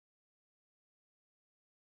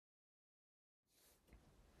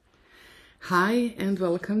Hi and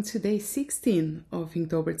welcome to day 16 of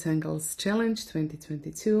Inktober Tangles Challenge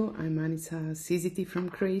 2022. I'm Anica CZT from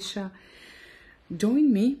Croatia.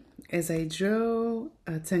 Join me as I draw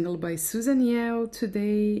a tangle by Susan Yeo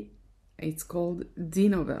today. It's called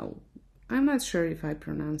Dinovel. I'm not sure if I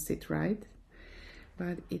pronounced it right,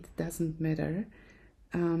 but it doesn't matter.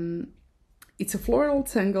 It's a floral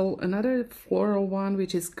tangle, another floral one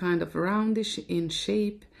which is kind of roundish in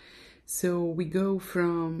shape. So we go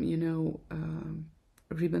from,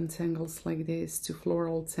 ribbon tangles like this to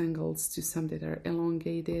floral tangles to some that are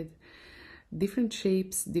elongated, different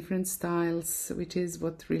shapes, different styles, which is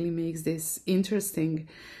what really makes this interesting.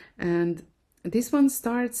 And this one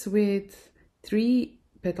starts with 3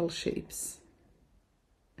 petal shapes.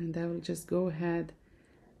 And I will just go ahead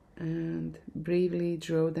and bravely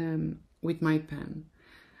draw them with my pen.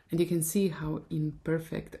 And you can see how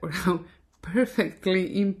imperfect or how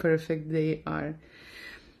perfectly imperfect they are.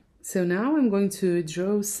 So now I'm going to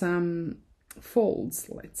draw some folds,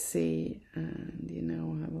 let's say, and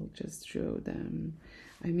I will just draw them.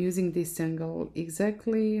 I'm using this tangle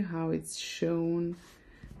exactly how it's shown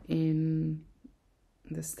in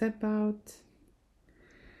the step out.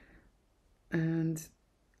 And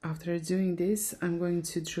after doing this, I'm going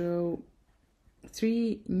to draw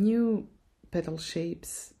 3 new petal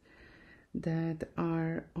shapes that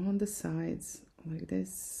are on the sides like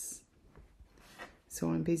this. So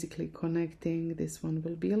I'm basically connecting. This one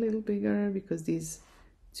will be a little bigger because these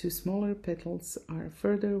 2 smaller petals are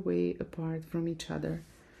further away apart from each other.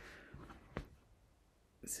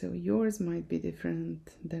 So yours might be different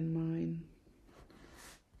than mine.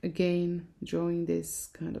 Again, drawing this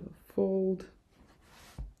kind of a fold.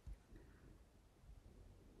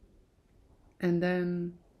 And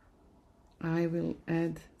then I will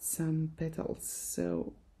add some petals,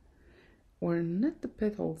 or not the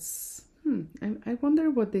petals. I wonder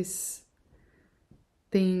what this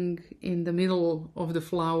thing in the middle of the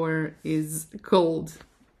flower is called.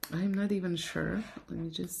 I'm not even sure. Let me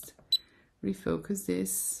just refocus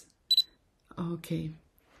this. Okay,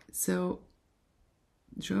 so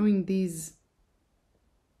drawing these,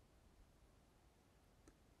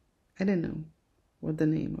 I don't know what the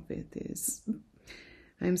name of it is.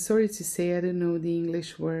 I'm sorry to say I don't know the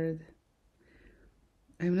English word.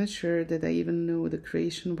 I'm not sure that I even know the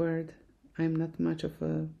Croatian word. I'm not much of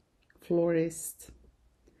a florist.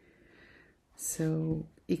 So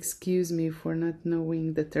excuse me for not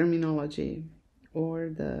knowing the terminology or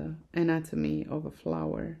the anatomy of a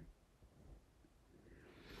flower.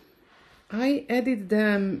 I added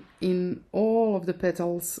them in all of the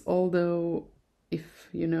petals, although if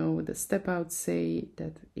the step outs say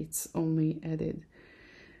that it's only added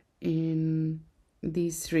in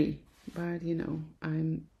these 3, but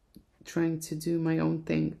I'm trying to do my own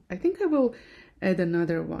thing. I think I will add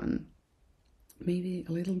another one, maybe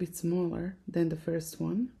a little bit smaller than the first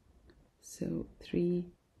one. So 3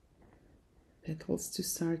 petals to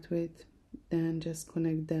start with, then just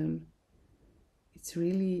connect them. It's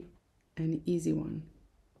really an easy one.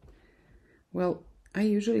 Well, I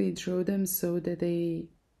usually draw them so that they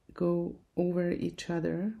go over each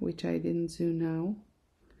other, which I didn't do now.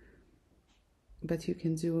 But you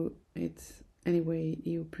can do it any way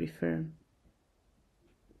you prefer.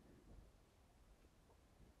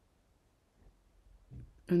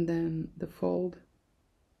 And then the fold.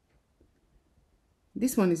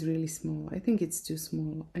 This one is really small. I think it's too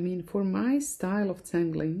small. I mean, for my style of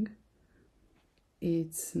tangling,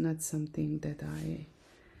 it's not something that I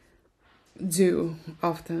do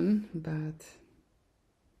often, but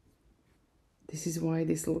this is why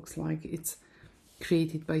this looks like it's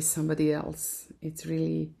created by somebody else. It's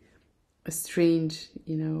really a strange,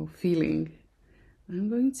 feeling. I'm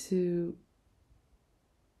going to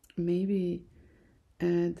maybe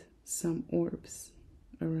add some orbs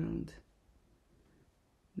around,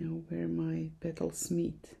 where my petals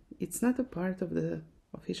meet. It's not a part of the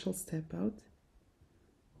official step out,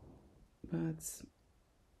 but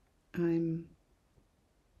I'm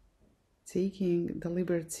taking the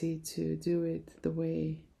liberty to do it the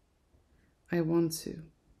way I want to,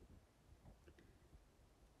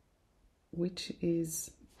 which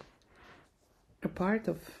is a part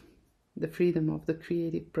of the freedom of the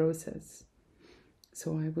creative process.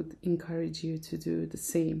 So I would encourage you to do the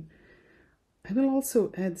same. I will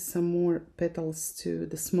also add some more petals to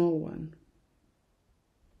the small one.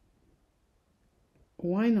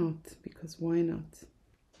 Why not? Because why not?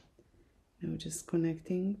 Just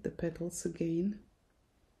connecting the petals again.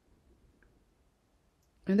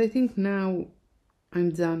 And I think now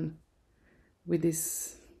I'm done with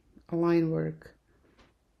this line work.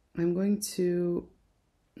 I'm going to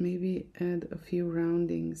maybe add a few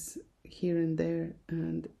roundings here and there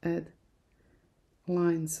and add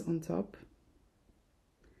lines on top.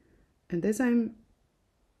 And as I'm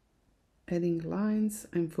adding lines,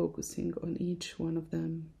 I'm focusing on each one of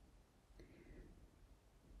them,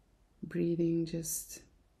 breathing, just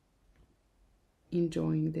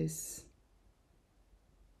enjoying this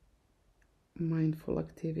mindful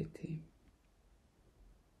activity.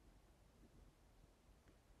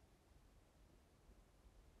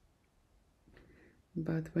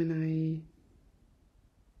 But when I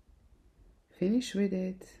finish with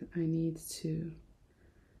it, I need to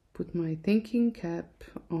put my thinking cap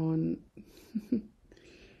on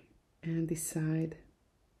and decide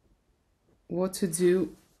what to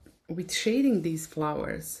do with shading these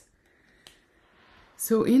flowers.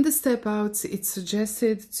 So in the step outs, it's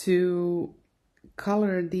suggested to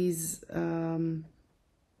color these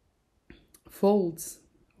folds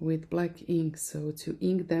with black ink, so to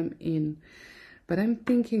ink them in. But I'm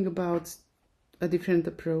thinking about a different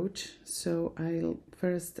approach, so I'll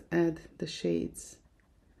first add the shades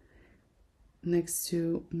next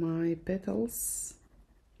to my petals,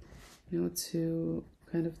 you know, to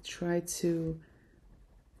kind of try to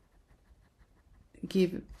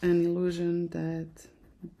give an illusion that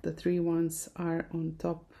the three ones are on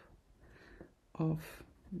top of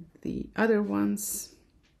the other ones,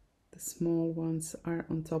 the small ones are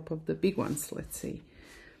on top of the big ones, let's say.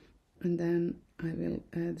 And then I will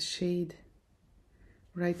add shade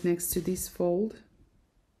right next to this fold.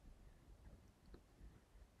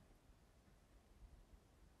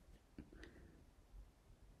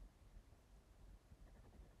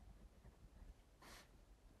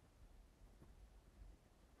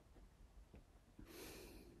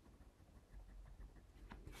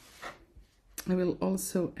 I will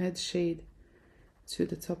also add shade to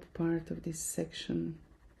the top part of this section.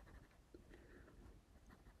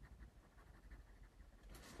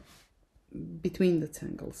 Between the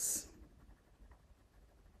tangles.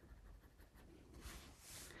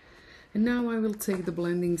 And now I will take the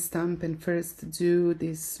blending stump and first do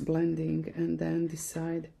this blending and then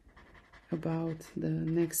decide about the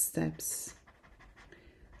next steps.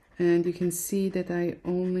 And you can see that I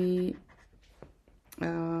only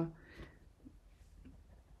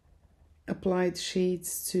applied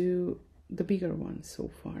shades to the bigger one so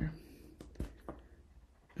far.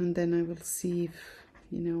 And then I will see if,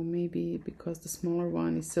 you know, maybe because the smaller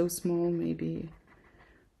one is so small, maybe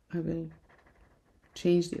I will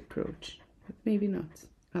change the approach, but maybe not.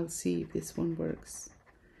 I'll see if this one works.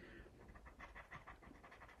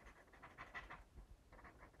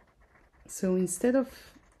 So instead of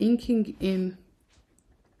inking in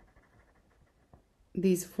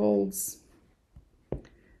these folds,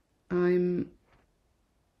 I'm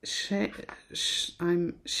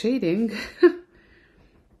shading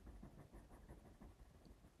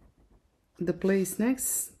the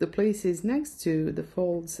places next to the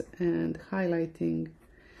folds and highlighting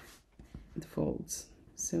the folds.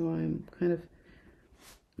 So I'm kind of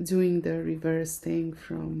doing the reverse thing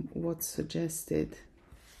from what's suggested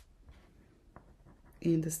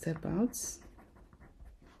in the step outs.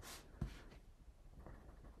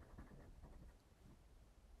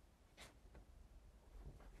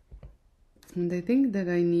 And I think that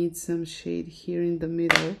I need some shade here in the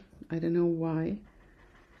middle. I don't know why,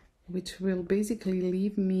 which will basically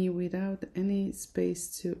leave me without any space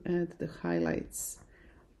to add the highlights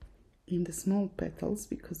in the small petals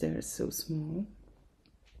because they are so small.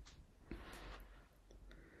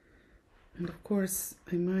 And of course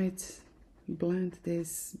I might blend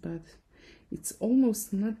this, but it's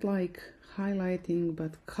almost not like highlighting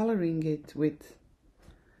but coloring it with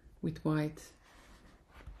white.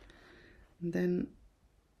 And then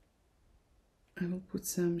I will put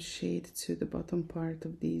some shade to the bottom part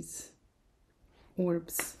of these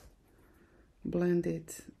orbs, blend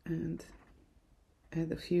it and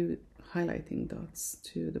add a few highlighting dots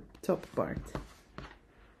to the top part.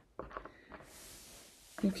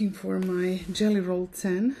 Looking for my Jelly Roll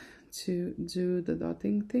 10 to do the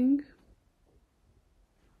dotting thing.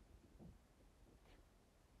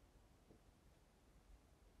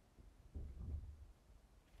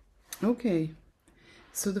 Okay,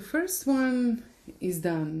 so the first one is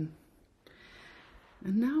done.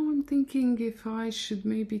 And now I'm thinking if I should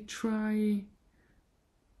maybe try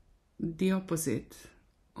the opposite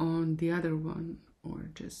on the other one or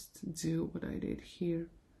just do what I did here.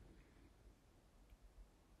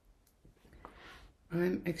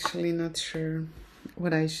 I'm actually not sure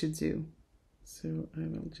what I should do. So I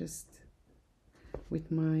will just,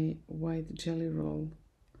 with my white Jelly Roll,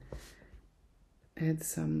 add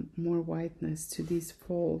some more whiteness to these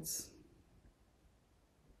folds.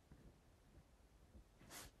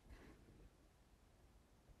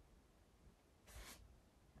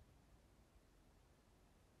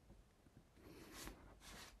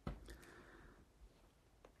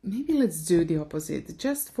 maybe let's do the opposite,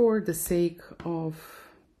 just for the sake of,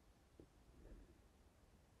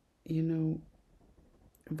 you know,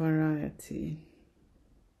 variety.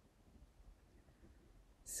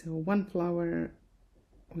 So one flower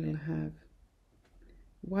will have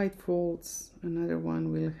white folds, another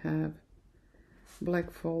one will have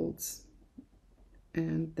black folds,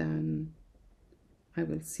 and then I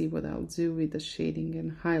will see what I'll do with the shading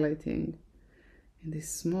and highlighting. In this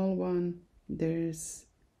small one, there's,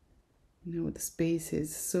 you know, the space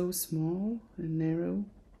is so small and narrow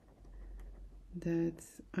that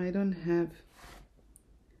I don't have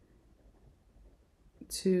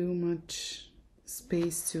too much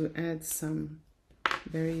space to add some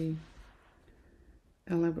very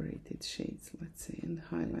elaborated shades, let's say, and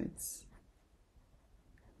highlights.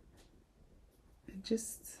 And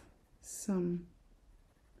just some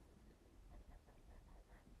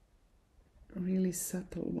really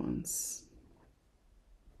subtle ones.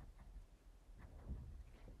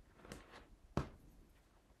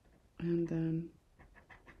 And then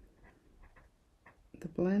the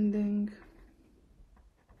blending.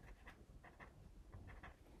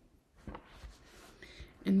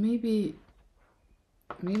 And maybe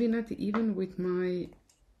not even with my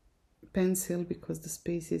pencil, because the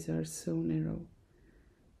spaces are so narrow.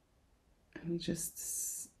 I will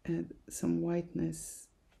just add some whiteness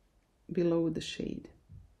below the shade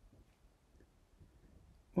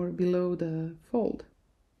or below the fold.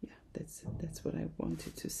 Yeah, that's what I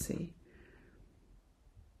wanted to say.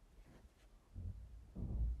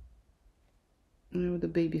 Oh, the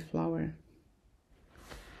baby flower.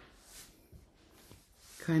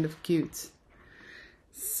 Kind of cute.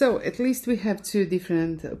 So at least we have two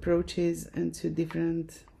different approaches and two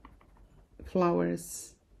different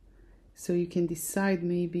flowers. So you can decide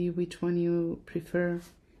maybe which one you prefer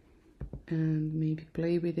and maybe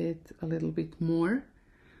play with it a little bit more.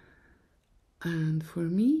 And for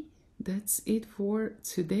me, that's it for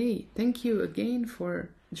today. Thank you again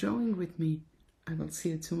for drawing with me. I will see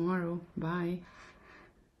you tomorrow. Bye.